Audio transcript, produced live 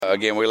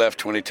again, we left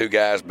 22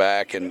 guys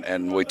back,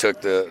 and we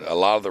took a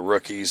lot of the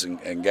rookies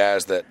and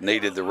guys that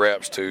needed the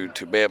reps to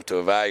be able to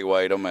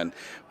evaluate them, and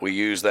we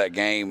used that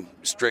game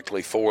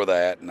strictly for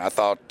that. And I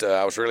thought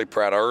I was really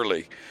proud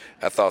early.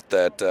 I thought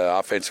that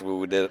offensively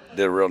we did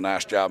a real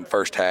nice job in the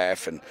first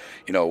half, and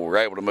we were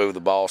able to move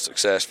the ball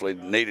successfully.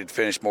 Needed to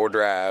finish more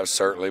drives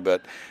certainly,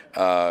 but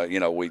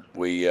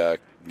we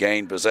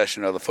gained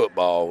possession of the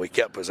football. We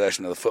kept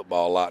possession of the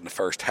football a lot in the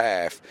first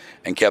half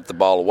and kept the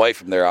ball away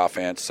from their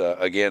offense.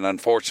 Again,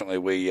 unfortunately,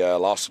 we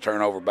lost the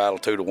turnover battle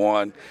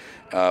 2-1.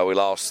 We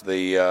lost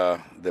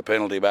the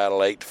penalty battle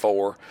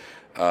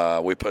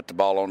 8-4. We put the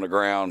ball on the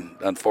ground,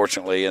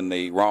 unfortunately, in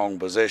the wrong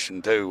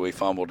position, too. We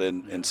fumbled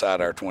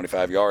inside our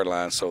 25-yard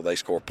line, so they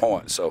score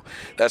points. So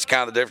that's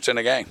kind of the difference in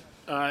the game.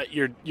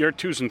 Your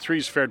 2s and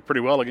 3s fared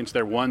pretty well against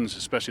their 1s,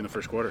 especially in the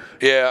first quarter.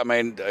 Yeah, I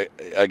mean,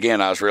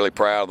 again, I was really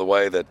proud of the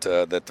way that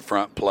the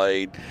front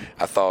played.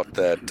 I thought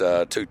that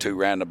 2-2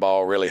 ran the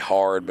ball really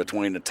hard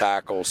between the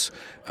tackles.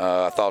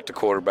 I thought the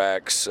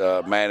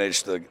quarterbacks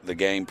managed the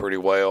game pretty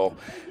well.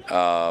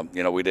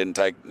 We didn't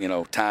take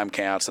time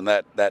counts and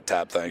that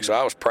type of thing. So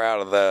I was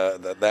proud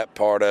of that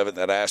part of it,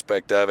 that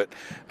aspect of it.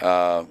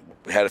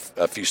 We had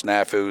a few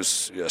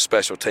snafus,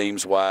 special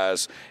teams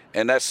wise,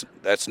 and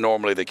that's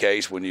normally the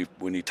case when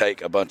you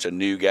take a bunch of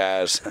new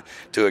guys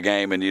to a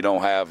game and you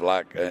don't have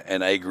like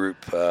an A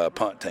group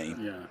punt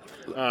team. Yeah.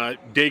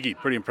 Daggy,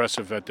 pretty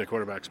impressive at the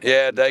quarterback spot.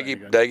 Yeah,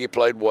 Daggy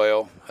played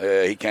well.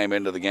 He came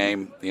into the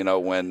game,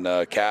 when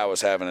Kai was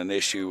having an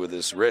issue with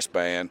his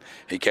wristband.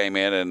 He came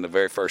in, and the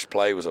very first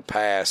play was a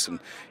pass, and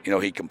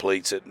he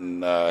completes it.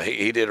 And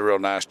he did a real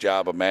nice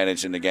job of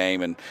managing the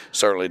game, and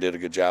certainly did a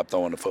good job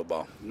throwing the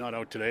football. Not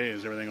out today.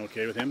 Is everything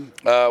okay with him?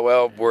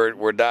 Well,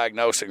 we're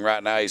diagnosing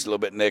right now. He's a little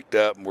bit nicked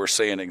up, and we're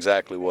seeing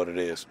exactly what it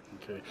is.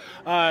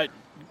 Okay.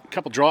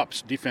 Couple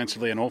drops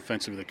defensively and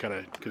offensively that kind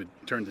of could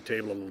have turned the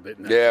table a little bit.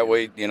 Yeah,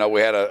 we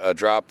had a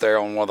drop there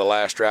on one of the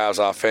last drives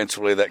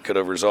offensively that could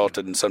have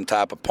resulted in some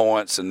type of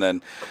points, and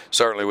then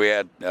certainly we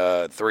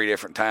had 3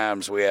 different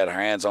times we had our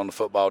hands on the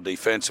football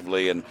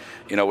defensively, and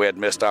we had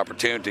missed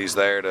opportunities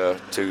there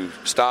to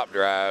stop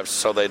drives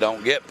so they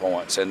don't get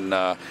points, and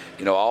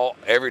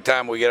every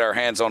time we get our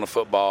hands on the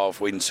football, if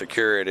we can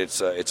secure it,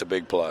 it's a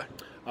big play.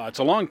 It's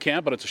a long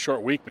camp, but it's a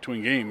short week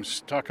between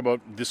games. Talk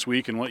about this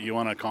week and what you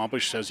want to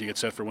accomplish as you get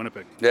set for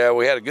Winnipeg. Yeah,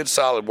 we had a good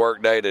solid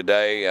work day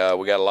today.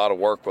 We got a lot of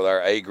work with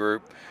our A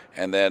group,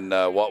 and then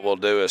what we'll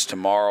do is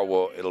tomorrow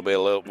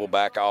we'll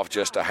back off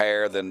just a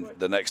hair. Then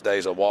the next day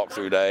is a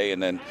walkthrough day,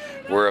 and then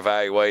we're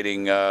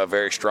evaluating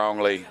very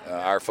strongly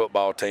our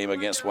football team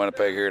against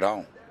Winnipeg here at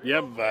home.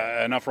 Yep,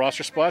 enough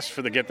roster spots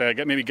for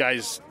maybe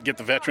guys get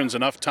the veterans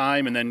enough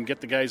time, and then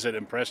get the guys that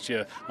impressed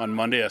you on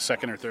Monday a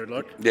second or third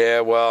look. Yeah,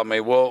 well, I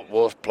mean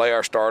we'll play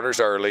our starters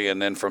early, and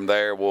then from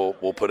there we'll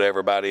put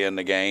everybody in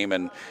the game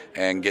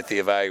and get the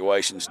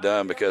evaluations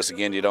done, because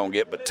again you don't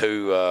get but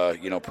 2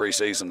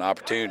 preseason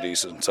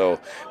opportunities, and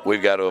so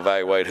we've got to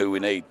evaluate who we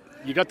need.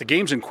 You got the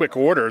games in quick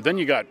order, then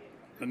you got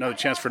another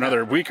chance for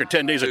another week or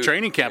 10 days of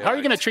training camp. How are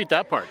you going to treat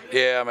that part?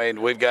 Yeah, I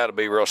mean, we've got to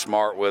be real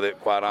smart with it,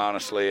 quite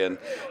honestly. And,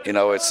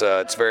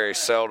 it's very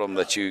seldom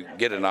that you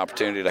get an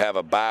opportunity to have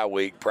a bye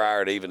week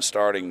prior to even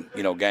starting,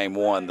 game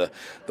one. The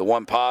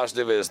one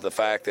positive is the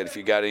fact that if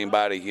you got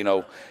anybody,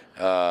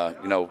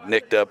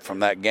 nicked up from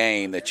that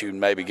game, that you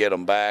maybe get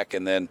them back.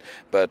 And then,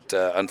 but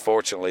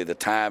unfortunately, the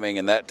timing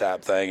and that type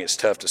of thing, it's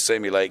tough to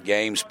simulate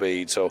game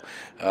speed. So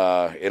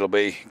it'll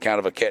be kind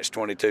of a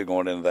catch-22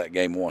 going into that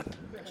game one.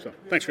 So,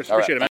 thanks, Chris. Appreciate it, man.